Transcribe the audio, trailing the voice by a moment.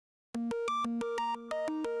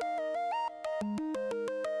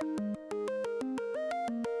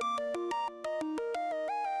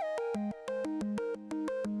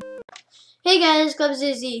Hey guys,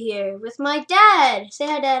 Gloubros00 here with my dad. Say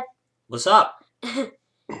hi, Dad. What's up?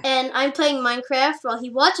 And I'm playing Minecraft while he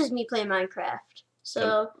watches me play Minecraft.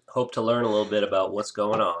 So hope to learn a little bit about what's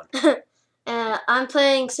going on. I'm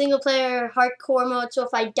playing single player hardcore mode. So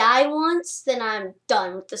if I die once, then I'm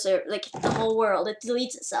done with the server. Like the whole world, it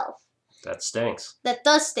deletes itself. That stinks. That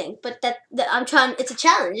does stink, but that I'm trying. It's a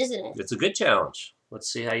challenge, isn't it? It's a good challenge.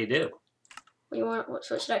 Let's see how you do. What do you want? What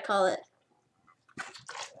should I call it?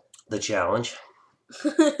 The challenge.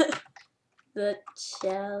 The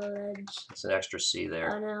challenge. It's an extra C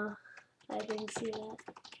there. Oh no, I didn't see that.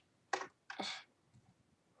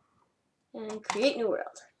 And create new world.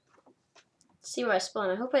 Let's see where I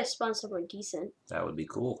spawn. I hope I spawn somewhere decent. That would be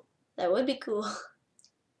cool. That would be cool.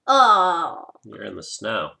 Oh. You're in the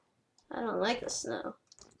snow. I don't like the snow.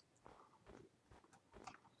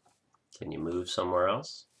 Can you move somewhere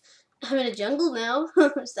else? I'm in a jungle now.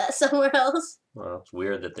 Is that somewhere else? Well, it's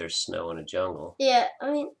weird that there's snow in a jungle. Yeah, I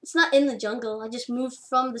mean, it's not in the jungle. I just moved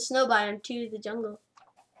from the snow biome to the jungle.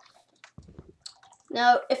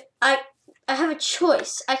 Now, if I have a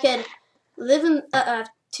choice, I could live in... I have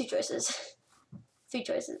two choices. 3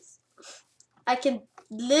 choices. I can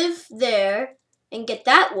live there and get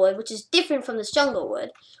that wood, which is different from this jungle wood.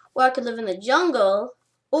 Or I could live in the jungle,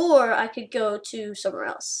 or I could go to somewhere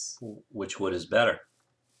else. Which wood is better?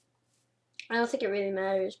 I don't think it really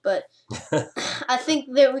matters, but I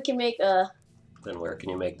think that we can make a... Then where can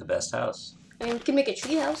you make the best house? I mean, we can make a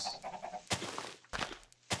tree house.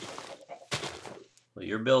 Well,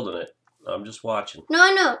 you're building it. I'm just watching. No,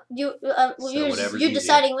 I know. You're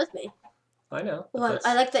deciding with me. I know. Well,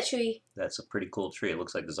 I like that tree. That's a pretty cool tree. It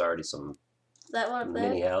looks like there's already some that one up there?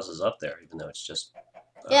 Mini houses up there, even though it's just...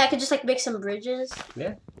 yeah, I could just like make some bridges.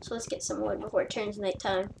 Yeah. So let's get some wood before it turns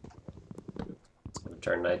nighttime. It's gonna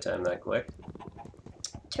turn nighttime that quick?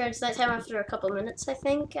 Turns nighttime after a couple minutes, I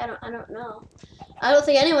think. I don't know. I don't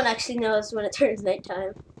think anyone actually knows when it turns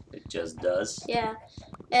nighttime. It just does. Yeah.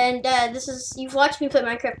 And this is, you've watched me play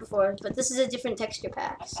Minecraft before, but this is a different texture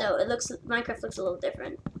pack. So Minecraft looks a little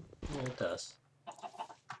different. Yeah, it does.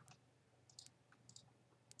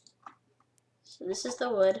 So this is the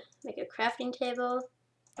wood. Make a crafting table.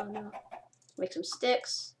 Oh no. Make some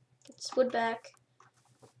sticks. Get this wood back.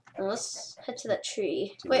 And let's head to that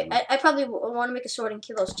tree. Wait, I probably want to make a sword and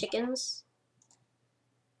kill those chickens.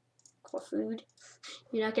 Cool food.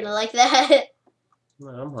 You're not gonna like that. No,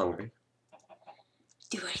 I'm hungry.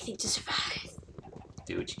 Do anything to survive.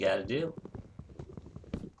 Do what you gotta do.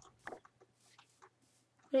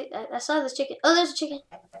 Wait, I saw this chicken. Oh, there's a chicken.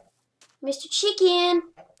 Mr. Chicken!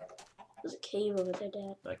 There's a cave over there,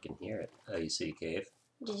 Dad. I can hear it. Oh, you see a cave?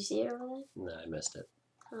 Did you see it over there? No, I missed it.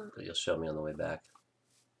 Oh. But you'll show me on the way back.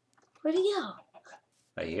 Where'd he go?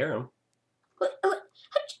 I hear him. What?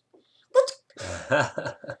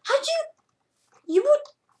 How'd you would...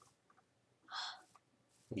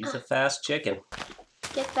 He's a fast chicken.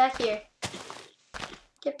 Get back here.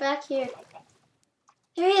 Get back here.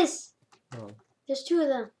 There he is. Oh. There's 2 of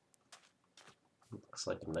them. Looks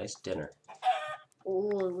like a nice dinner. Ooh,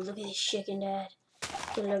 look at this chicken, Dad.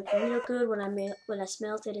 It's gonna look real good when I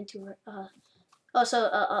smelt it into Oh, so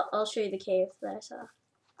I'll show you the cave that I saw.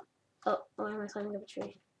 Oh, why am I climbing up a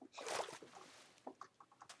tree?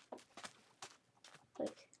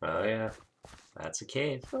 Like. Oh yeah, that's a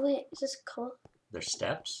cave. Oh wait, is this cool? There's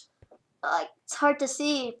steps. It's hard to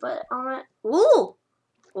see, but I want. Ooh,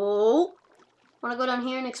 oh. Want to go down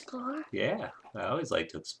here and explore? Yeah, I always like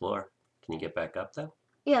to explore. Can you get back up though?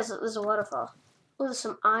 Yeah, there's a waterfall. Oh, there's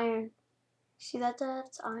some iron. See that, Dad?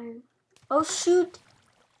 It's iron. Oh shoot!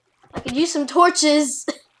 I could use some torches.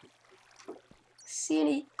 See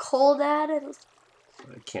any coal, Dad?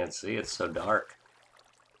 I can't see. It's so dark.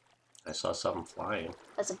 I saw something flying.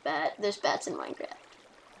 That's a bat. There's bats in Minecraft.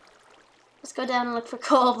 Let's go down and look for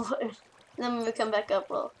coal. And then when we come back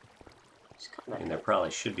up, we'll just come back. I mean, there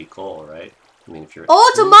probably should be coal, right? I mean, if you're... Oh,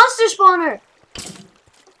 it's a monster spawner!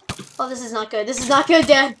 Oh, this is not good. This is not good,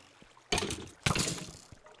 Dad. I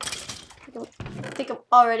think I'm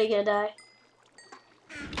already gonna die.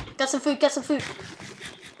 Got some food. Got some food.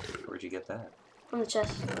 Where'd you get that? From the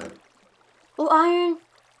chest. Oh, iron.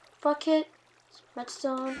 Bucket.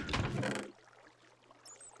 Redstone.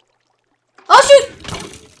 Oh, shoot!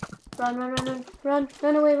 Run, run, run, run, run,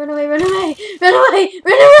 run away, run away, run away, run away,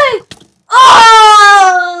 run away!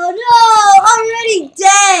 Oh, no! Already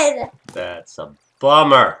dead! That's a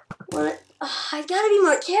bummer. What? I gotta be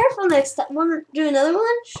more careful next time. Want to do another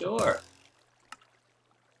one? Sure.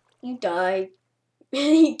 You died.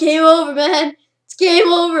 Game over, man. It's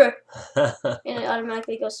game over. And it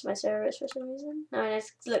automatically goes to my servers for some reason. No,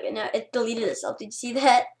 look, now it deleted itself. Did you see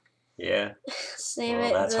that? Yeah. Same Well,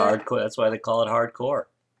 it. that's hardcore. That's why they call it hardcore.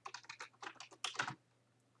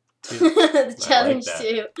 The challenge that.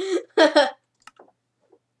 too.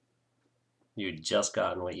 You just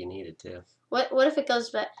gotten what you needed to. What if it goes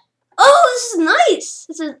back? Oh, this is nice.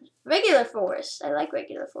 It's a regular forest. I like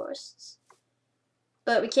regular forests.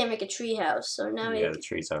 But we can't make a tree house, so now Yeah, the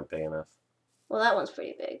trees aren't big enough. Well, that one's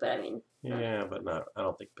pretty big, but I mean. Yeah, but not. I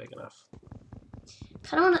don't think big enough.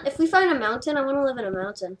 Kind of want. If we find a mountain, I want to live in a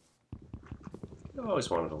mountain. I've always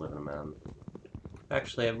wanted to live in a mountain.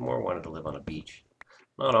 Actually, I've more wanted to live on a beach.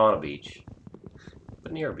 Not on a beach,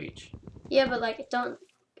 but near a beach. Yeah, but like, don't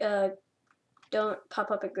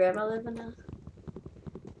pop up at Grandma live in a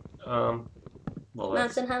Well,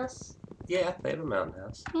 mountain house. Yeah, they have a mountain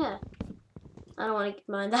house. Yeah. I don't want to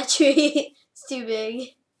mine that tree. It's too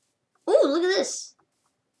big. Ooh, look at this.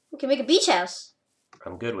 We can make a beach house.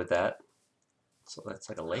 I'm good with that. So that's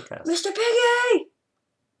like a lake house. Mr. Piggy!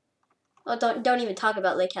 Oh, don't even talk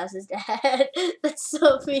about lake houses, Dad. That's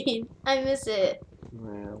so mean. I miss it.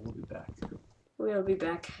 Yeah, we'll be back. We'll be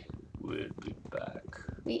back. We'll be back.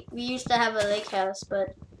 We used to have a lake house,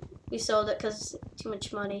 but we sold it because too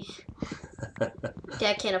much money.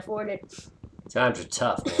 Dad can't afford it. Times are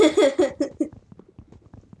tough, man.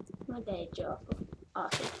 My day job.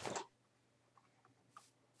 Awesome.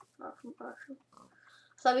 Awesome.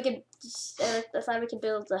 I thought we could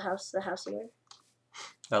build the house here.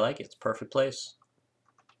 I like it. It's a perfect place.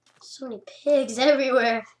 So many pigs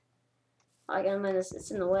everywhere. Oh, I gotta mind this. It's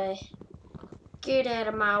in the way. Get out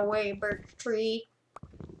of my way, birch tree.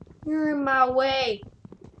 You're in my way.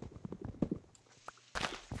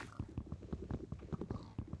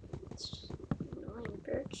 Annoying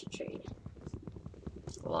birch tree.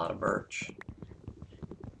 A lot of birch.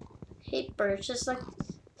 Hate birch. It's like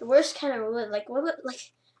the worst kind of wood. Like what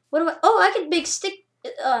do I? Oh, I could make stick.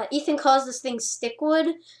 Ethan calls this thing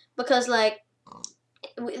stickwood because like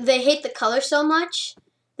they hate the color so much.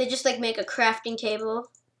 They just like make a crafting table,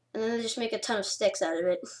 and then they just make a ton of sticks out of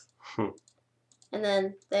it. And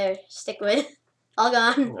then there, stickwood, all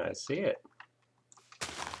gone. I see it.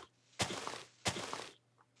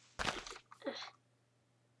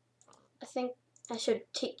 I think I should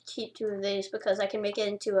keep 2 of these because I can make it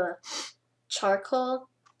into a charcoal,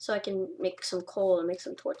 so I can make some coal and make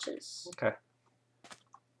some torches. Okay.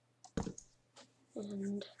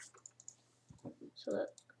 And so that,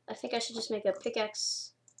 I think I should just make a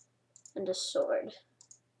pickaxe and a sword.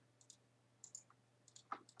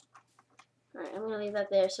 Alright, I'm gonna leave that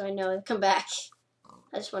there so I know to come back.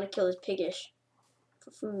 I just want to kill this piggish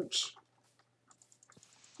for food.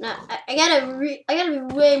 Now I gotta be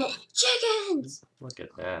way more chickens. Look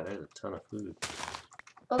at that. There's a ton of food.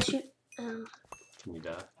 Oh shoot. Can you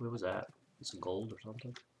die? What was that? It's gold or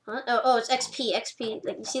something? Huh? Oh, it's XP. XP.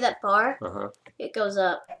 Like you see that bar? It goes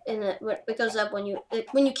up, and it goes up when you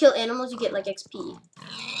kill animals. You get like XP.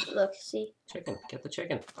 Look, see? Chicken. Get the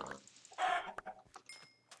chicken.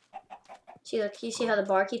 See, look. You see how the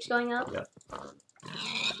bar keeps going up? Yep.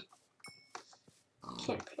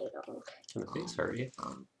 Can't play dog. Can the pigs hurt you?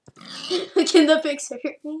 Can the pigs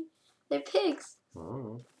hurt me? They're pigs.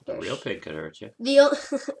 Oh, a real pig could hurt you.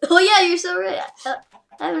 Oh yeah, you're so right.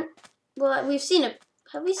 I haven't. Well, we've seen a.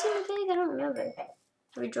 Have we seen a pig? I don't remember.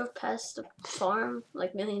 Have we drove past the farm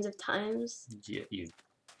like millions of times? Yeah, you've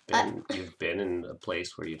been in a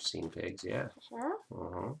place where you've seen pigs, yeah.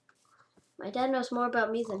 Yeah. My dad knows more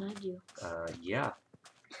about me than I do. Yeah.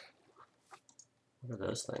 What are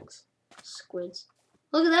those things? Squids.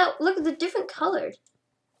 Look at that. Look at the different colored.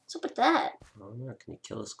 What's up with that? Oh no, can you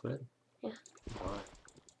kill a squid? Yeah. Why?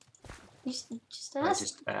 You just asked. I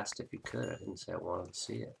just asked if you could. I didn't say I wanted to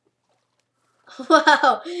see it.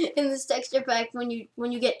 Wow. In this texture pack, when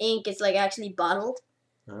you get ink, it's like actually bottled.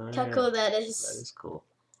 Look how cool that is. That is cool.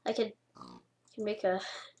 I can make a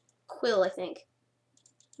quill, I think.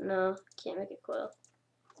 No, can't make a quill.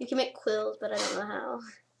 You can make quills, but I don't know how.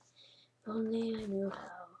 If only I knew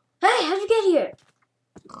how. Hey, how'd you get here?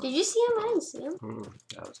 Did you see him? I didn't see him.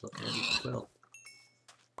 I was looking at your quill.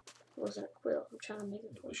 It wasn't a quill. I'm trying to make a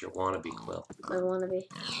quill. It was your wannabe quill. My wannabe.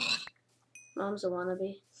 Mom's a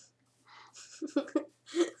wannabe.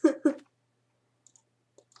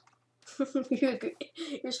 You agree?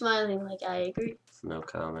 You're smiling like I agree. No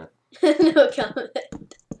comment. No comment.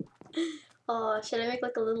 Oh, should I make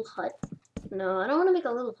like a little hut? No, I don't want to make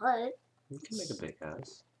a little hut. You can make a big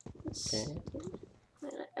house. Okay.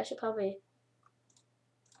 I should probably.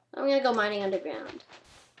 I'm gonna go mining underground,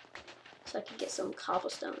 so I can get some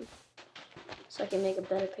cobblestone, so I can make a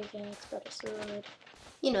better pickaxe, better sword.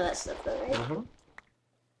 You know that stuff, though, right?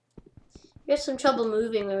 You We had some trouble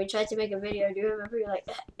moving when we tried to make a video. Do you remember? You're like,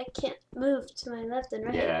 I can't move to my left and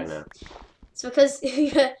right. Yeah, I know. It's because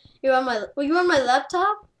you're on my. Were you on my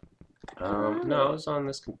laptop? No, it was on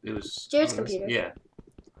this. It was Jared's on this, computer. yeah.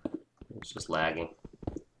 It was just lagging.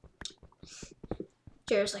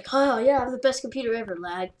 Jared's like, oh yeah, I have the best computer ever.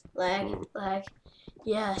 Lag.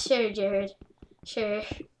 Yeah, sure, Jared. Sure.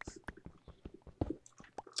 Can't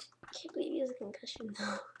believe he has a concussion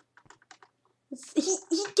though. He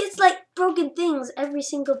gets like broken things every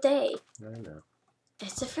single day. I know.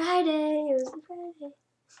 It's a Friday. It was a Friday.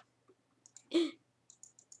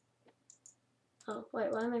 Oh wait,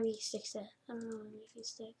 why am I making sticks at? I don't know why I'm making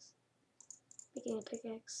sticks. Making a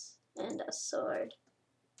pickaxe and a sword.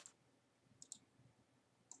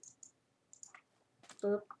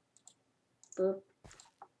 Boop. Boop.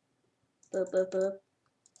 Boop boop boop.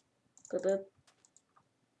 Boop boop.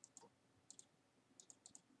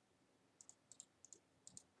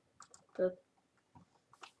 Boop.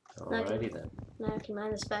 Alrighty then. Now I can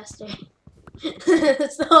mine this faster.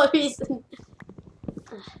 That's the whole reason.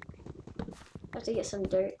 I have to get some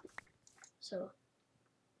dirt. So,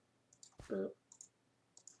 boop.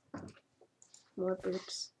 More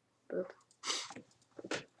boops. Boop.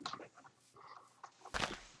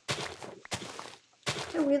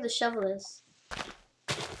 How weird the shovel is.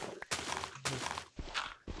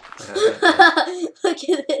 Look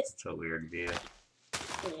at this. It's a weird view.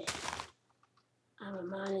 Yeah. I'm a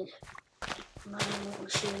mining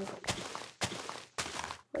machine.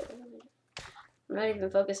 Wait, I'm not even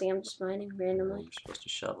focusing, I'm just mining randomly. You're supposed to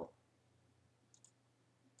shovel.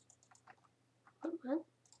 What?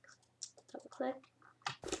 Double click.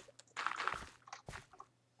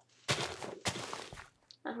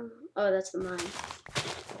 Oh, that's the mine.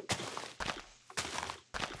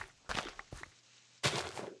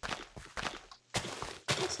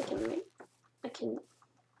 I guess I can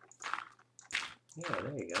Yeah,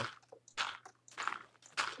 there you go.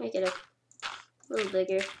 make it a little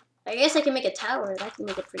bigger. I guess I can make a tower. That can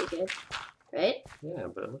make it pretty good, right? Yeah,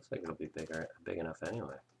 but it looks like it'll be big enough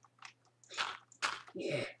anyway.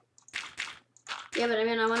 Yeah. Yeah, but I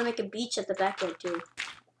mean, I want to make a beach at the back there too.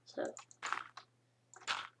 So,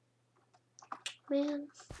 man,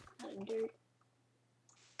 out of dirt.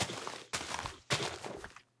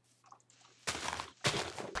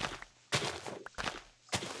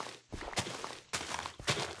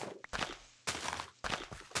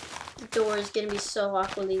 The door is gonna be so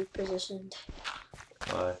awkwardly positioned.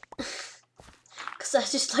 Why? Cause I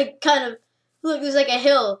just like kind of look. There's like a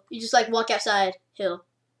hill. You just like walk outside hill.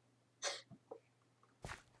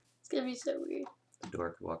 It's gonna be so weird. The door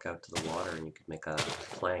could walk out to the water and you could make a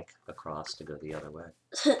plank across to go the other way.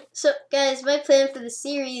 So guys, my plan for the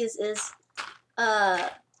series is,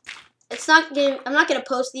 it's not gonna. I'm not gonna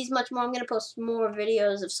post these much more. I'm gonna post more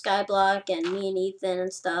videos of Skyblock and me and Ethan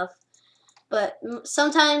and stuff. But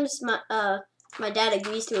sometimes my dad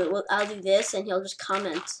agrees to it. I'll do this, and he'll just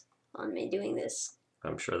comment on me doing this.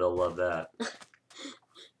 I'm sure they'll love that.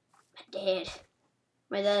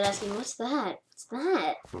 My dad asking, "What's that? What's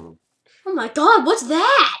that? Hmm. Oh my God, what's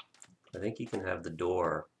that?" I think you can have the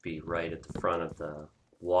door be right at the front of the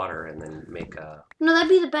water and then make a... No, that'd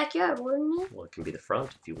be the backyard, wouldn't it? Well, it can be the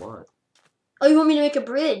front if you want. Oh, you want me to make a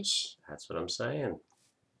bridge? That's what I'm saying.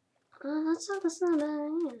 That's not a bad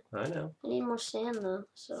idea. I know. I need more sand though,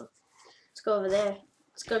 so let's go over there.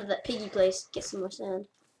 Let's go to that piggy place, get some more sand.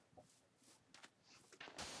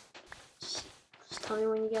 Just tell me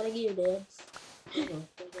when you gotta get Dad. Well,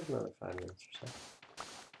 another 5 minutes or so.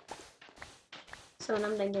 So when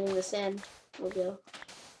I'm done getting the sand, we'll go.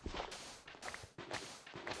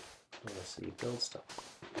 I want to see you build stuff.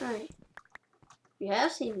 Alright. You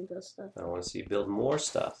have seen me build stuff. I want to see you build more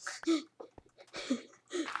stuff.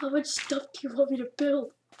 How much stuff do you want me to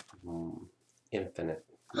build? Infinite.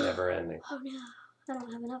 Never ending. Oh no, I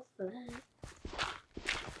don't have enough for that.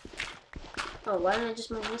 Oh, why don't I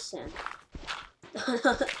just mine this sand?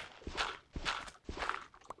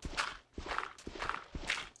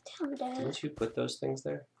 Damn, Dad. Didn't you put those things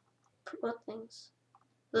there? What things?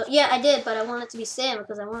 Well, yeah, I did, but I want it to be sand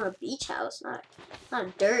because I want a beach house, not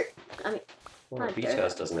dirt. I mean, Well, a beach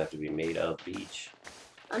house doesn't have to be made of beach.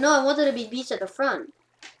 no, I wanted to be beach at the front.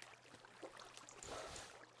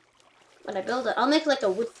 When I build it, I'll make like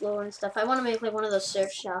a wood floor and stuff. I want to make like one of those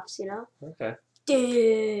surf shops, you know? Okay.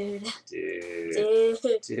 Dude.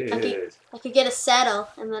 I could get a saddle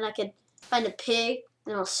and then I could find a pig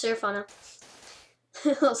and I'll surf on him.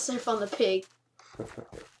 I'll surf on the pig.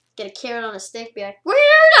 Get a carrot on a stick, be like, where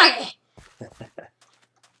are you?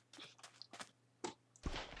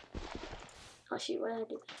 Oh shoot, what did I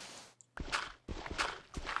do?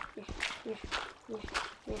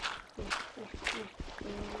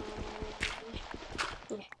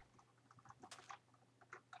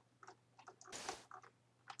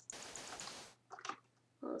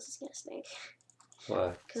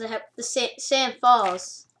 Why? Because I have the sand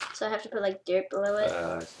falls, so I have to put like dirt below it.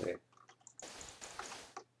 I see.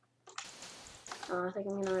 Oh, I think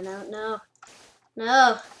I'm gonna run out. No,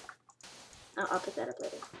 no. I'll pick that up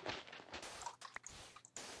later.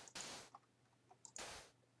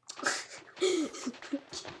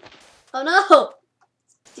 Oh no!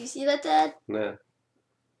 Do you see that, Dad? No.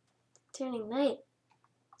 Turning night.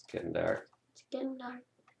 It's getting dark. It's getting dark.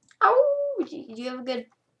 Ow! Do you have a good?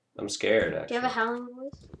 I'm scared, actually. Do you have a howling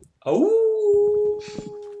voice? Oh!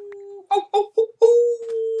 Oh, oh, oh,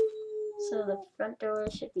 oh! So the front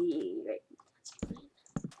door should be right. That's fine.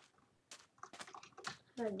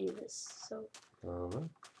 How do I do this? So 1,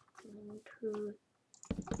 2,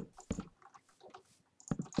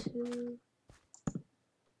 2.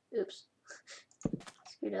 Oops.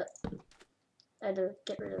 Screwed up. I had to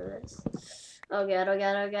get rid of this. Oh god, oh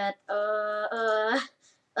god, oh god.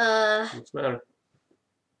 What's the matter?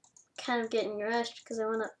 Kind of getting rushed because I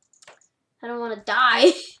don't wanna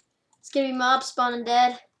die. It's gonna be mob spawning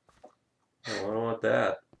dead. Oh, I don't want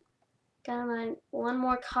that. Gotta mine one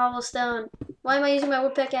more cobblestone. Why am I using my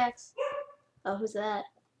wood pickaxe? Oh, who's that?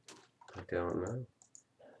 I don't know.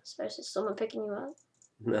 Is someone picking you up?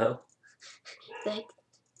 No. Maybe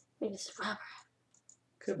it's a robber.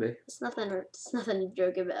 Could be. It's nothing to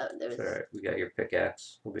joke about. It's alright. We got your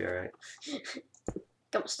pickaxe. We'll be alright.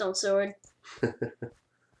 Got my stone sword.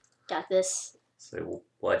 Got this. So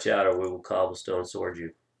watch out or we will cobblestone sword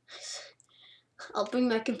you. I'll bring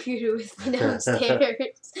my computer with me downstairs.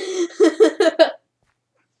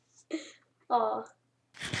 Oh.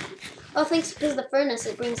 Oh, thanks, because the furnace,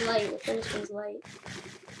 it brings light. The furnace brings light.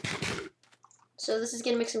 So this is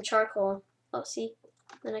going to make some charcoal. Oh, see?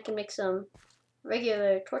 Then I can make some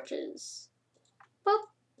regular torches. Boop,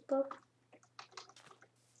 boop.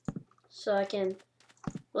 So I can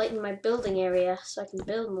lighten my building area so I can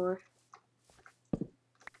build more.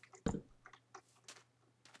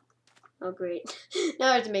 Oh, great.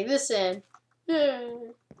 Now I have to make this in.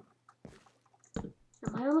 Am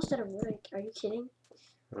I almost out of wood? Are you kidding?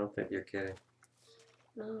 I don't think you're kidding.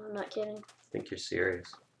 No, I'm not kidding. I think you're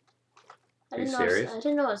serious. I Are you didn't serious? I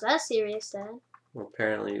didn't know it was that serious, Dad. Well,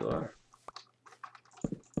 apparently you are.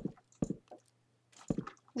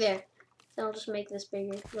 There. Then I'll just make this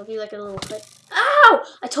bigger. It'll be like a little hut. Ow!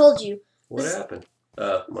 I told you. What happened?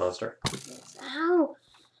 Monster. Ow!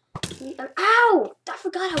 Ow! I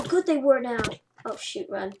forgot how good they were now. Oh shoot!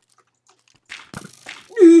 Run.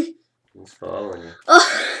 He's following you.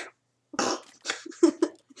 Oh.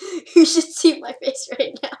 You should see my face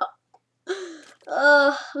right now.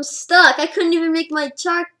 I'm stuck. I couldn't even make my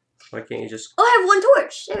chart. Why can't you just... Oh, I have one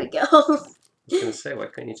torch. There we go. I was gonna say, why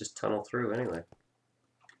couldn't you just tunnel through anyway?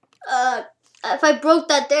 If I broke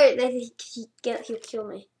that dirt, then he'd kill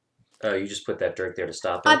me. Oh, you just put that dirt there to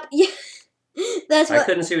stop him? Yeah. That's what. I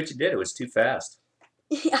couldn't see what you did. It was too fast.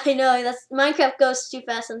 I know. That's Minecraft goes too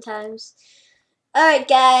fast sometimes. All right,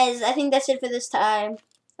 guys. I think that's it for this time.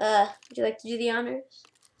 Would you like to do the honors?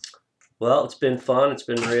 Well, it's been fun. It's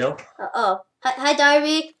been real. Hi,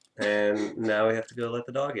 Darby. And now we have to go let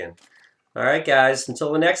the dog in. All right, guys.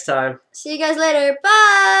 Until the next time. See you guys later.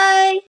 Bye.